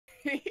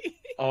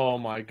Oh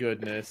my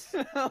goodness.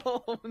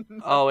 Oh, no.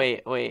 Oh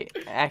wait.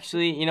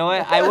 Actually, you know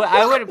what?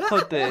 I would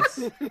put this,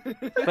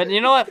 but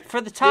you know what?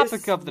 For the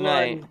topic of the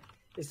night,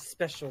 is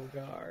special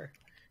Gar.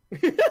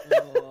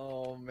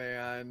 Oh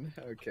man.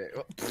 Okay.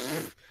 Oh,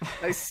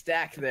 nice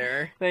stack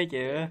there. thank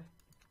you.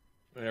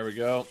 There we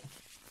go.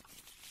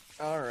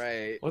 All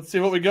right. Let's see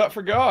what we got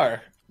for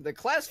Gar. The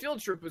class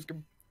field trip was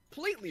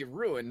completely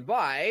ruined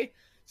by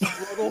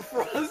Struggle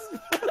Frost.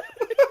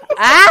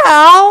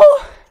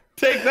 Ow!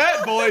 Take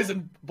that, boys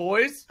and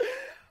boys.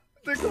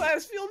 The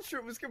class field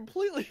trip was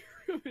completely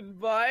ruined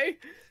by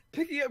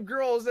picking up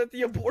girls at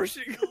the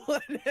abortion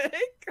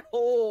clinic.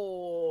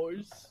 Oh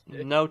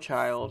shit. No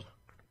child.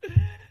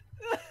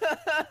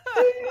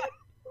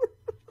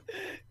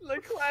 The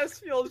class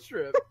field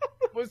trip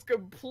was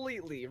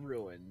completely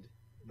ruined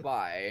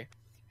by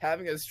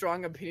having a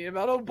strong opinion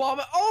about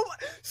Obama. Oh,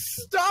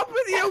 stop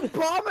with the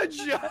Obama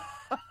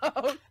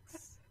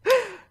jokes.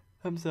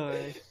 I'm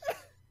sorry.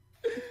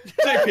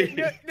 JP.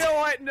 No,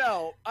 what?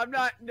 No, I'm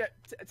not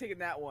taking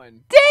that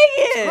one. Dang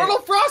it! Colonel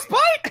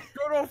Frostbite!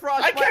 Colonel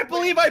Frost. I can't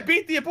believe I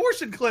beat the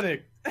abortion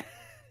clinic.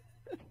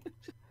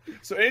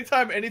 So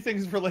anytime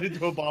anything's related to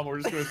Obama, we're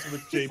just going to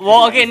switch JP.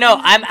 Well, okay, no,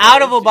 I'm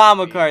out of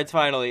Obama cards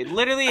finally.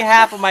 Literally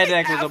half of my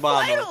deck was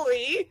Obama.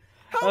 Finally?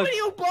 How many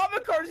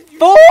Obama cards did you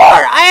 4!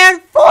 I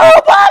had 4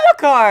 Obama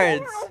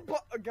cards!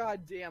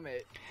 God damn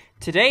it.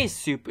 Today's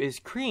soup is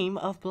cream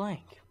of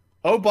blank.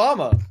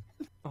 Obama.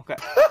 Okay.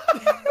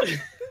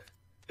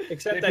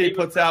 Except that JP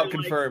puts out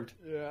confirmed.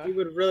 Yeah. He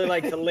would really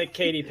like to lick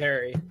Katy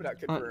Perry. But not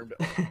confirmed.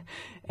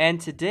 And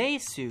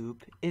today's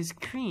soup is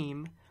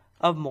cream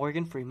of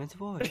Morgan Freeman's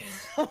voice.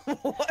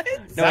 What?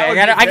 No, wait,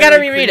 I gotta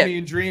reread it.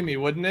 And dreamy,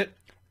 wouldn't it?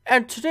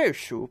 And today's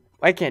soup,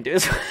 I can't do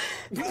this.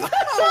 Was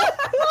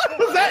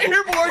that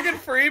your Morgan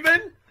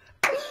Freeman?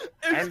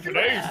 And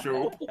today's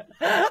soup,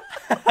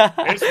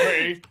 it's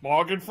me,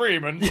 Morgan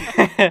Freeman.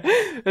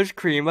 There's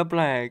cream of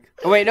blank.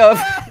 Oh wait, no.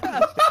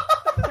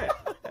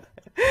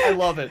 I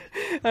love it.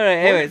 All right,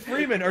 anyways.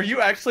 Morgan Freeman, are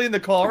you actually in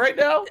the call right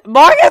now?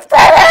 Morgan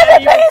Freeman, the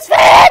biggest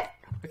fan.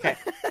 Okay.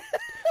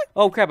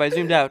 Oh crap! I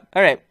zoomed out.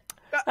 All right.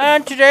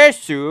 And today's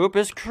soup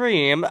is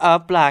cream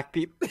of black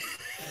people.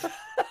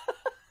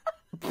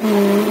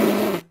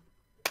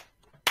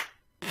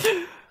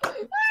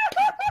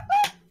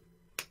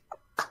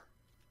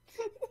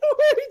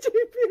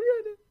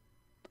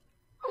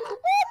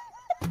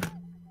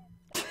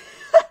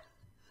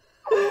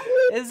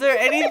 Is there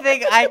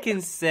anything I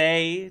can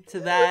say to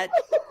that?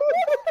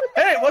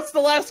 Hey, what's the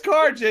last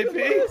card,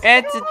 JP?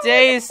 And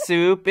today's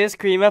soup is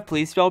cream of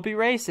please don't be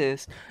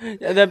racist.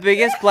 The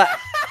biggest black.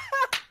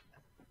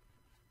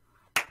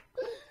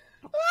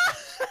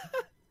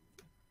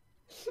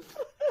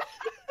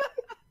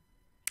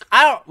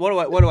 I don't.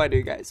 What do I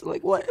do, guys?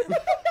 Like what?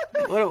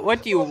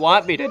 What do you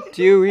want me to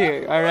do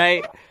here? All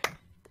right.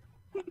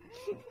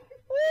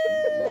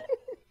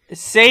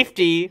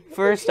 Safety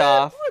first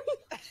off.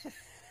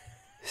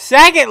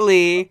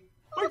 Secondly,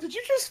 Wait, did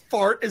you just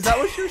fart? Is that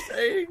what you're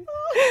saying?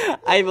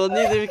 I will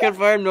neither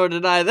confirm nor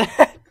deny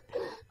that.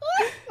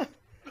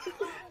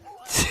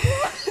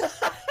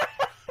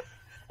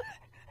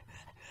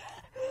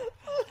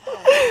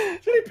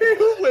 JP,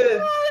 who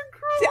wins?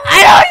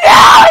 I don't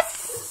know.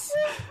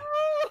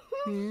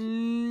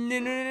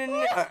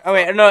 No. Oh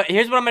wait, no.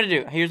 Here's what I'm gonna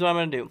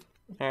do.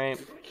 All right.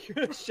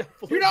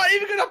 You're not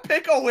even gonna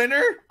pick a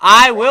winner?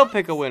 I will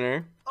pick a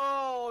winner.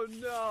 Oh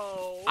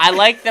no. I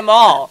like them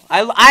all.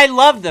 I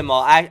love them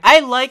all. I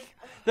like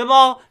them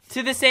all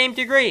to the same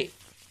degree.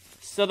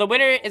 So the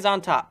winner is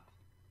on top.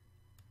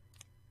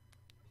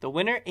 The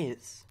winner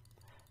is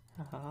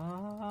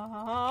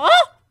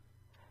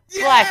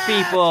black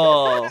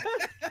people.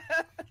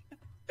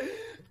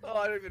 Oh,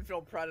 I don't even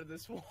feel proud of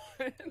this one.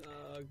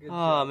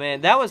 Oh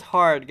man, that was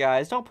hard,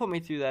 guys. Don't put me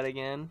through that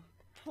again.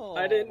 Oh,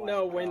 I didn't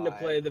know my when to God.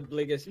 play the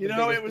biggest. You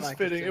know, it was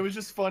fitting. It was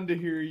just fun to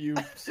hear you.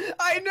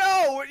 I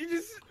know. You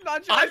just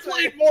not I just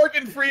played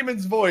Morgan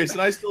Freeman's voice, and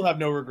I still have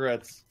no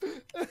regrets.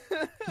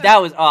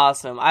 That was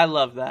awesome. I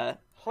love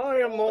that.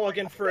 Hi, I'm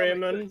Morgan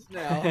Freeman.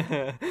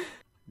 now.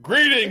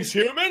 Greetings,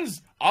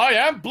 humans! I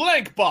am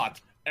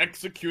Blankbot,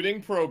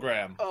 executing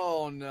program.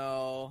 Oh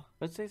no.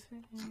 What's they say?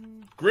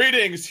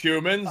 Greetings,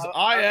 humans!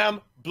 I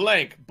am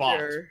Blankbot,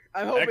 Here.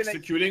 I'm hoping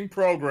executing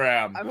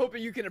program. I'm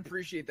hoping you can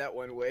appreciate that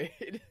one,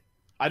 Wade.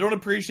 I don't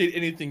appreciate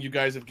anything you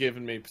guys have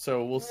given me,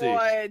 so we'll see.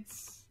 What?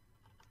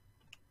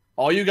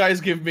 All you guys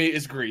give me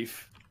is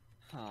grief.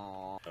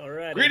 Oh. All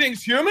right.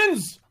 Greetings,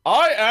 humans!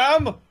 I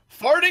am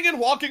Farting and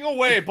Walking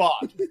Away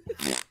Bot.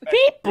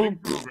 Beep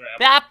boop. Program.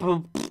 Bap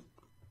boop.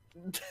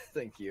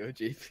 Thank you,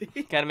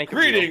 JP. Gotta make it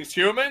Greetings,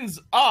 humans!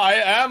 I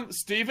am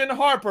Stephen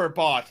Harper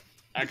Bot,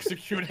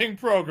 executing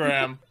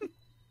program.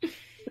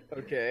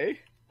 Okay.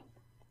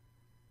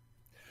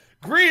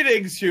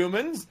 Greetings,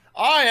 humans!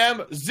 I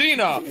am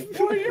Xena,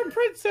 Warrior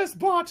Princess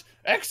Bot,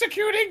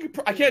 executing.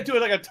 I can't do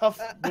it like a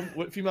tough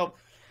female.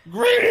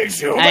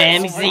 Greetings, humans! I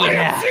am Xena. I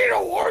am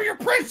Xena, Warrior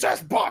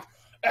Princess Bot,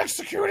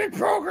 executing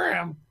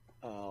program.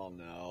 Oh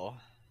no.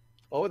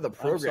 Oh, the I'm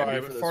program. sorry,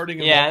 here but for this- farting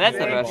in Yeah, the that's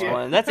the volleyball. best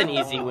one. That's an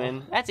easy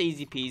win. That's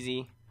easy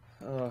peasy.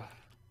 Oh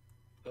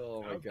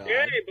my god.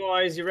 Okay,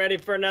 boys, you ready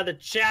for another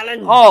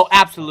challenge? Oh,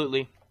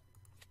 absolutely.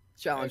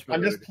 Challenge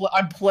I'm mode. just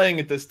I'm playing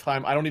it this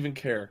time. I don't even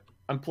care.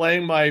 I'm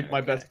playing my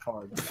best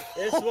card.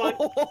 This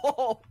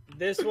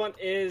one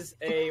is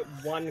a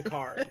 1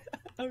 card.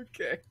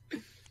 Okay.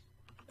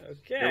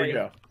 Okay. Here we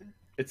go.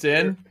 It's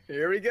in.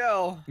 Here we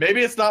go.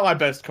 Maybe it's not my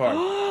best card.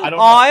 I don't Oh,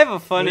 know. I have a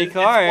funny It's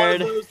one of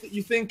card. those that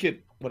you think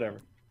it.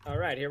 Whatever. All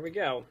right, here we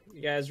go.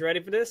 You guys ready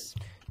for this?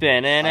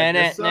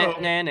 guess so.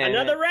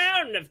 Another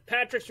round of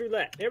Patrick's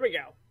Roulette. Here we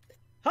go.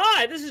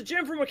 Hi, this is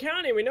Jim from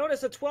accounting. We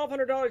noticed a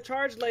 $1,200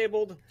 charge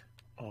labeled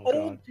Oh "Old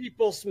god.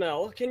 People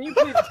Smell." Can you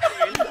please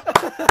explain?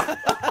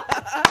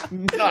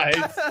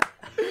 Nice.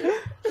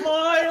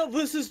 Hi,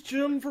 this is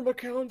Jim from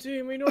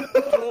accounting. We noticed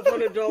a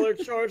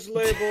 $1,200 charge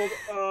labeled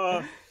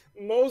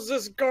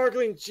Moses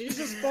gargling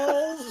Jesus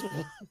balls.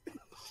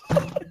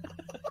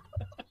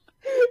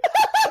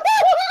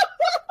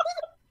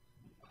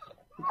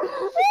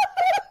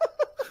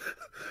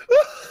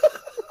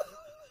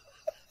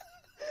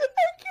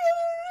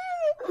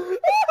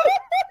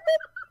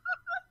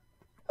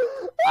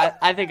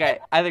 I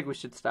think we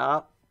should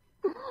stop.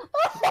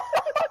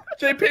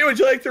 JP, would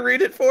you like to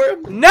read it for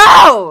him?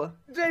 No!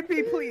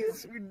 JP,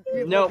 please.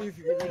 We Nope. love you if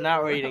you could-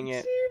 Not reading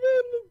it.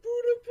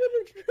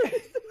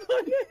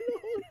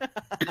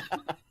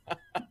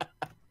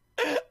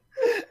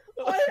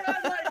 I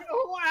had like a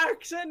whole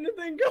accent and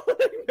thing going.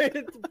 I made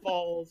it to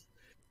balls.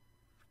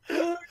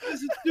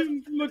 This is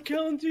Jim from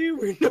accounting.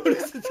 We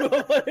noticed a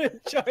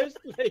 1200 charge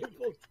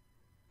labeled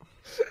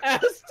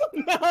ass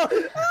to mouth.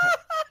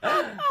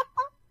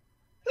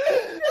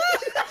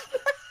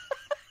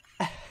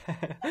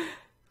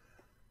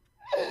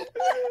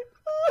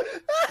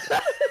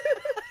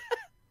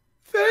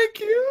 Thank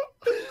you.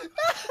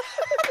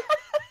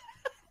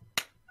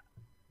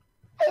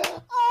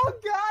 Oh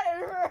god,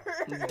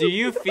 it hurts. Do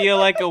you feel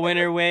like a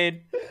winner,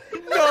 Wade?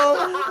 No.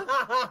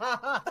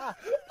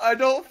 I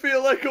don't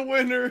feel like a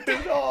winner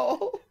at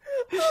all.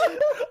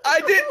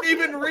 I didn't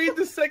even read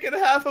the second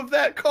half of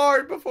that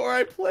card before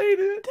I played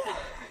it.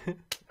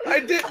 I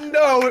didn't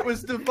know it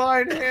was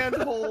divine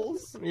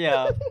handholds.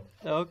 Yeah.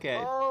 Okay.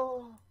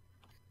 Oh.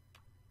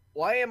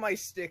 Why am I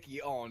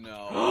sticky? Oh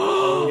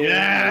no.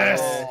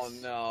 Yes. Oh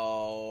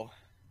no.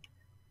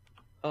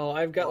 Oh,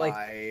 I've got like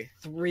Why?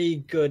 3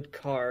 good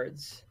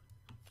cards.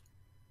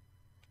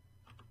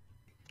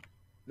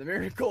 The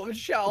miracle of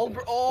Shell.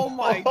 Oh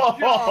my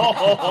god.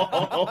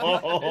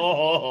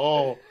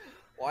 Oh.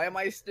 Why am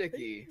I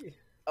sticky?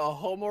 A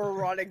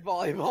homoerotic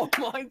volleyball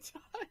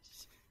montage.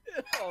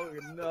 Oh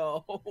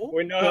no.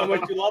 We know how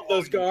much you love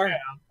those, Gar.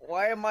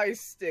 Why am I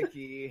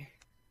sticky?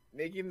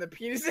 Making the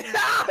penis.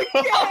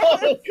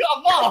 Oh,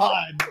 come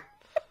on.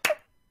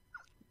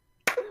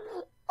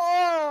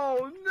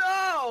 Oh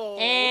no.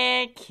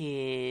 And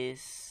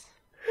kiss.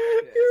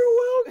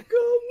 You're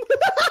welcome.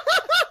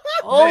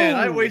 Oh, Man,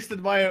 I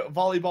wasted my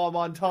volleyball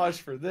montage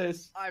for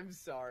this. I'm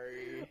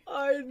sorry.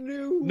 I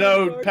knew.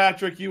 No, Gar.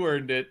 Patrick, you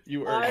earned it.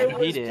 You I earned it.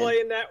 He was did.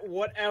 playing that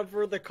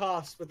whatever the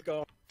cost with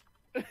Gar.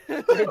 I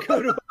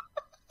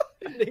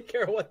didn't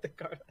care what the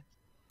card.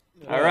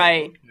 all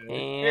right.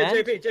 Okay. Here, And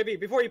JP,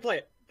 before you play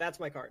it, that's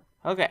my card.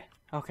 okay.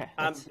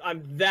 I'm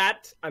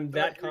That's-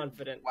 that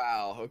confident.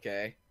 Wow.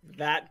 Okay.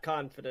 That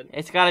confident.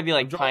 It's got to be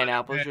like I'm drawing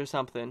pineapples it. or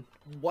something.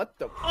 What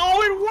the?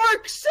 Oh, it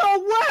works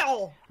so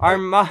well.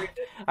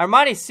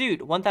 Armani suit,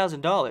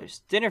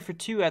 $1,000. Dinner for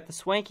 2 at the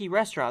swanky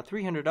restaurant,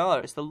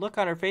 $300. The look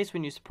on her face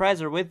when you surprise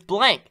her with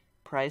blank,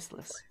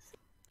 priceless.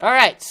 All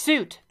right,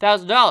 suit,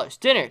 $1,000.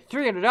 Dinner,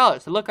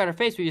 $300. The look on her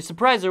face when you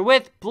surprise her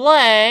with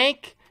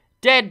blank,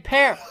 dead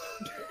parent.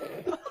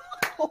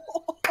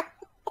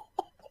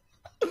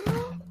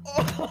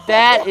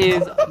 That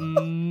is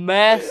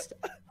messed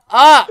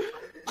up.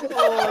 Get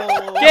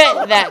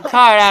that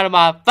card out of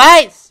my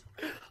face.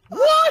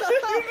 What?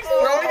 You just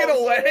throwing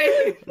it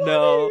away?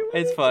 No,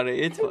 it's funny.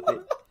 It's funny.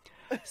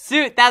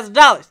 Suit,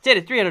 $1,000. Did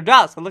it,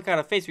 $300. The look on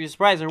her face when you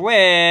surprise her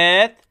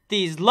with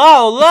these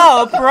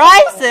low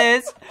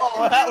prices.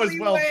 Oh, that was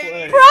well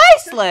played.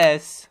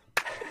 Priceless.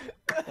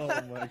 Oh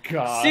my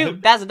god.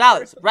 Suit,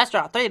 $1,000.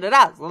 Restaurant,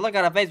 $300. The look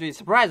on her face when you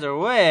surprise her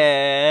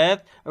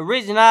with a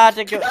reason not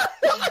to go.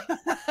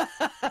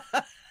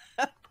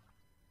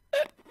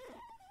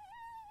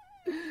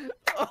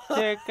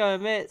 To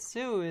commit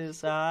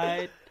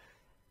suicide.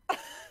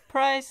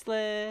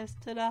 Priceless.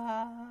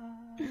 Ta-da.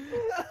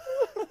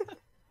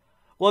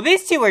 Well,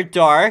 these two are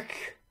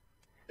dark.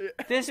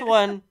 This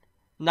one,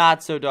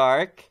 not so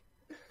dark.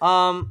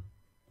 Well,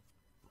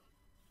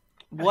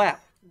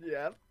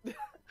 Yep.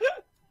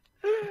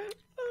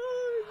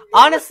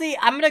 honestly,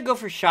 I'm gonna go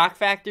for shock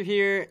factor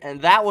here,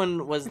 and that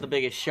one was the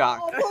biggest shock.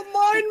 Oh, but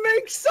mine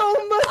makes so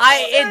much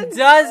It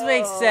does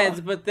make sense,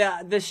 but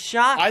the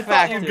shock I thought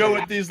factor. you'd go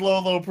with these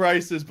low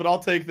prices, but I'll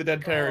take the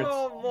dead parents.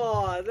 Come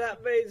on,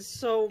 that made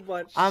so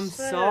much I'm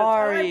sense.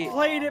 sorry. I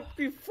played it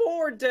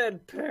before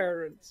Dead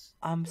Parents.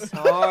 I'm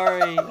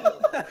sorry.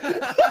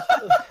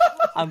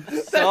 I'm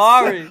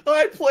sorry.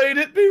 I played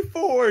it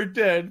before,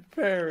 Dead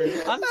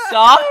Parent. I'm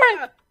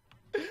sorry.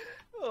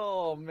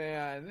 Oh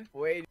man.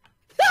 Wait.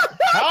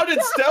 How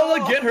did Stella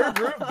get her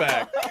groove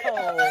back?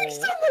 Oh. Makes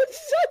so much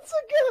sense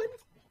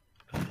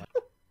again.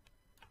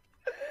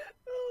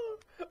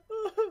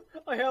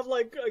 I have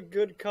like a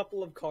good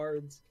couple of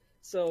cards,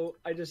 so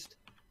I just.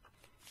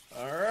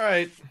 All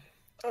right.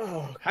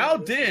 Oh. How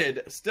God,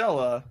 did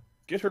Stella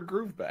get her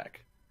groove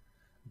back?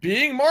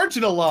 Being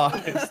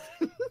marginalized.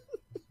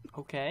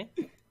 Okay.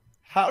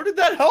 How did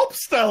that help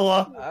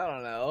Stella? I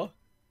don't know.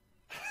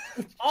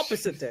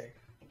 Opposite day.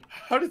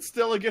 How did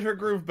Stella get her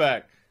groove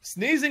back?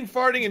 Sneezing,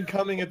 farting, and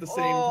coming at the same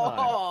time.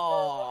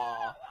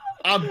 Oh.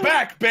 I'm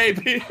back,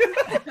 baby.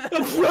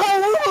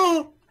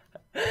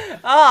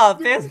 Oh,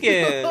 feels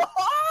good.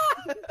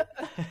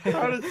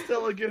 How did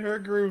Stella get her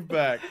groove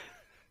back?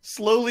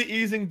 Slowly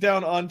easing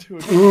down onto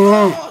it.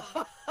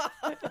 Oh,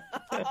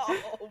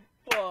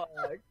 fuck.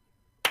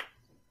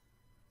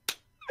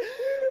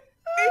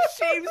 It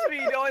shames me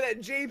knowing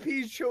that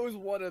JP chose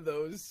one of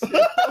those.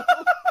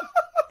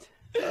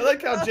 I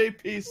like how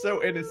JP's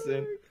so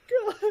innocent.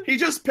 He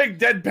just picked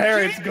Dead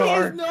Parents, JP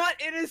Gar. is not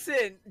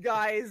innocent,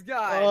 guys.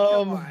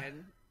 Come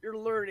on. You're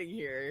learning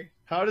here.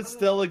 How did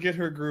Stella get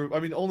her groove? I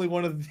mean, only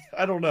one of the...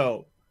 I don't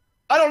know.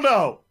 I don't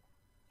know.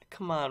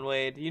 Come on,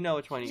 Wade. You know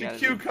which one you She gotta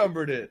do.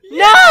 cucumbered it. No!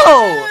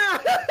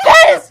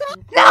 That is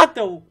not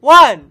the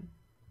one!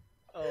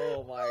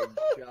 Oh my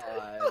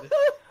god.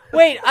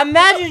 Wait,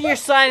 imagine your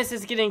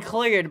sinuses getting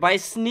cleared by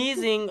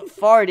sneezing,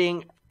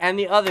 farting, and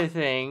the other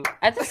thing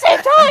at the same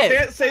You time!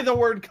 can't say the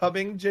word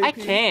coming, JP. I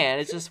can,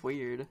 it's just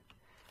weird.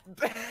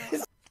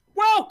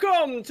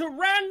 Welcome to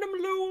Random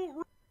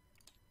Lou.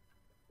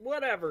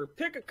 Whatever.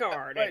 Pick a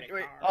card. Wait, any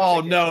wait. card.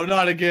 Oh, Pick no,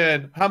 not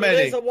again. How it. many?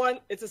 It is a one.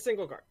 It's a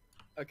single card.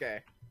 Okay.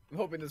 I'm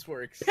hoping this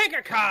works. Pick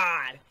a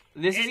card.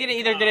 This is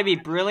either gonna be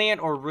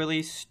brilliant or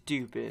really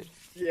stupid.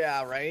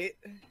 Yeah, right?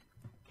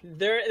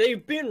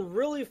 They've been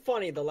really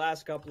funny the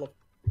last couple of.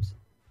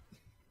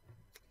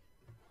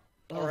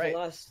 All right. The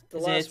last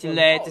Is one. it too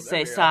late Oh, to there say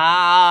we go.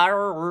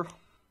 sorry?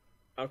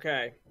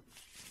 Okay.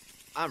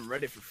 I'm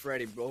ready for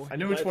Freddy, bro. I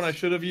knew which one I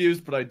should have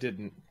used, but I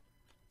didn't.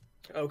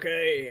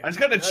 Okay. I just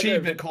got an Okay.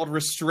 achievement called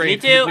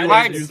Restraint. Me too, I didn't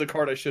hearts. use the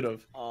card I should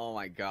have. Oh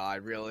my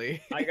god,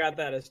 really? I got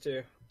that as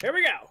two. Here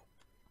we go.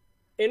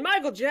 In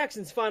Michael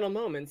Jackson's final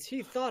moments,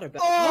 he thought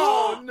about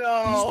Oh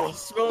no!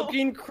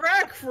 smoking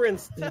crack, for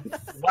instance.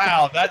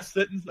 Wow, that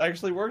sentence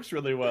actually works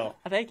really well.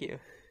 Oh, thank you.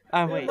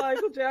 Oh, In wait.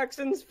 Michael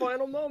Jackson's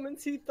final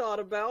moments, he thought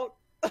about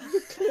the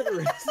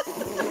clitoris.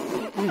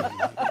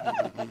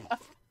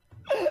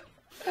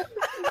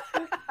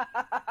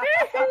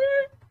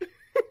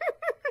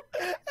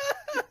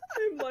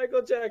 In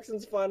Michael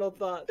Jackson's final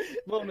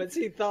moments,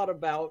 he thought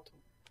about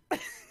a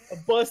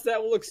bus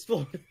that will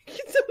explode.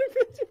 It's only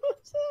 50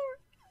 miles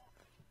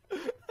an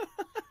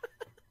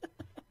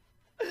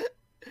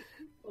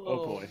hour.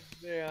 Oh, boy.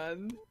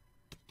 Man.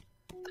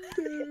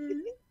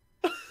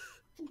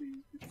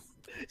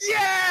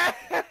 Yes!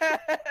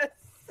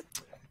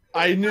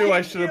 I knew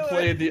I should have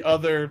played the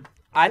other.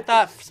 I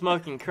thought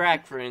smoking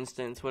crack, for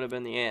instance, would have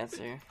been the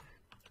answer.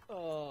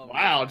 Oh,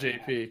 Wow,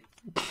 JP.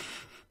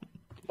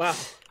 Wow.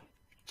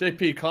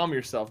 JP, calm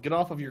yourself. Get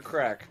off of your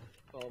crack.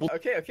 oh,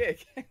 okay.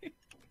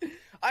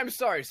 I'm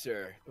sorry,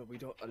 sir, but we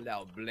don't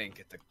allow blank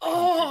at the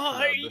Oh,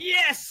 country club.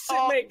 yes! It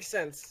Oh. makes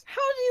sense.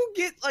 How do you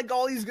get, like,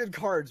 all these good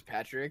cards,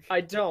 Patrick?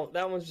 I don't.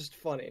 That one's just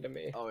funny to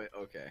me. Oh,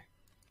 okay.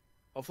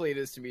 Hopefully it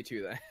is to me,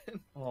 too, then.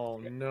 Oh,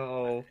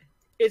 no.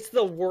 It's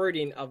the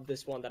wording of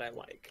this one that I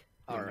like.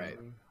 Alright.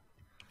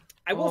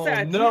 I will Oh,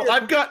 say, no.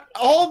 I've got.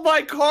 All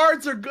my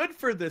cards are good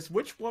for this.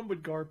 Which one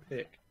would Gar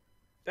pick?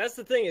 that's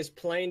the thing, is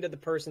playing to the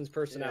person's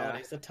personality. Yeah.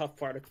 It's the tough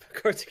part of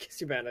Cards Against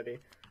Humanity.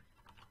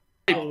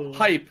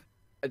 Hype.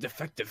 A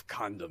defective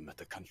condom at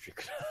the country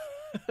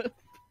club.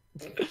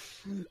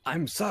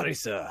 I'm sorry,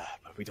 sir,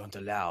 but we don't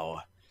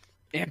allow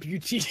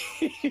amputees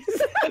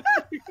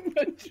at the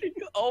country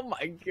club. Oh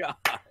my god.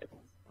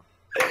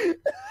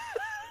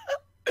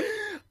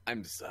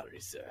 I'm sorry,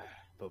 sir,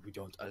 but we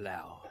don't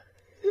allow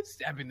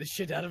stabbing the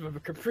shit out of a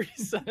Capri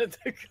Sun at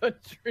the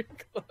country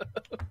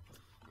club.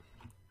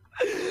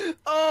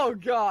 Oh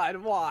god,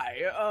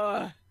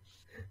 why?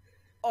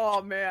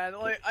 Oh man,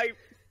 like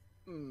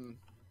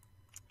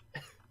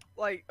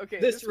like, okay,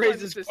 This one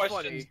raises is just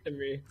questions funny. to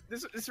me.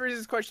 This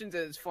raises questions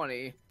and it's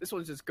funny. This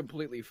one's just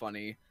completely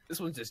funny. This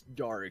one's just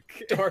dark.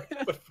 Dark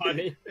but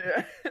funny.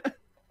 Yeah.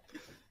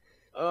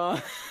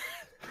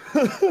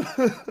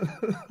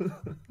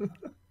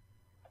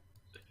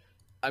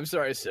 I'm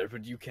sorry, sir,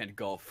 but you can't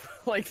golf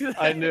like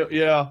that. I knew.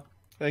 Yeah.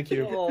 Thank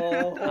you.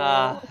 Oh,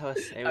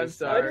 It I'm was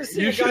sorry. I just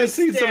see You a should guy have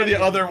seen some of the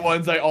standing. other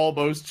ones I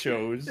almost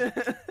chose.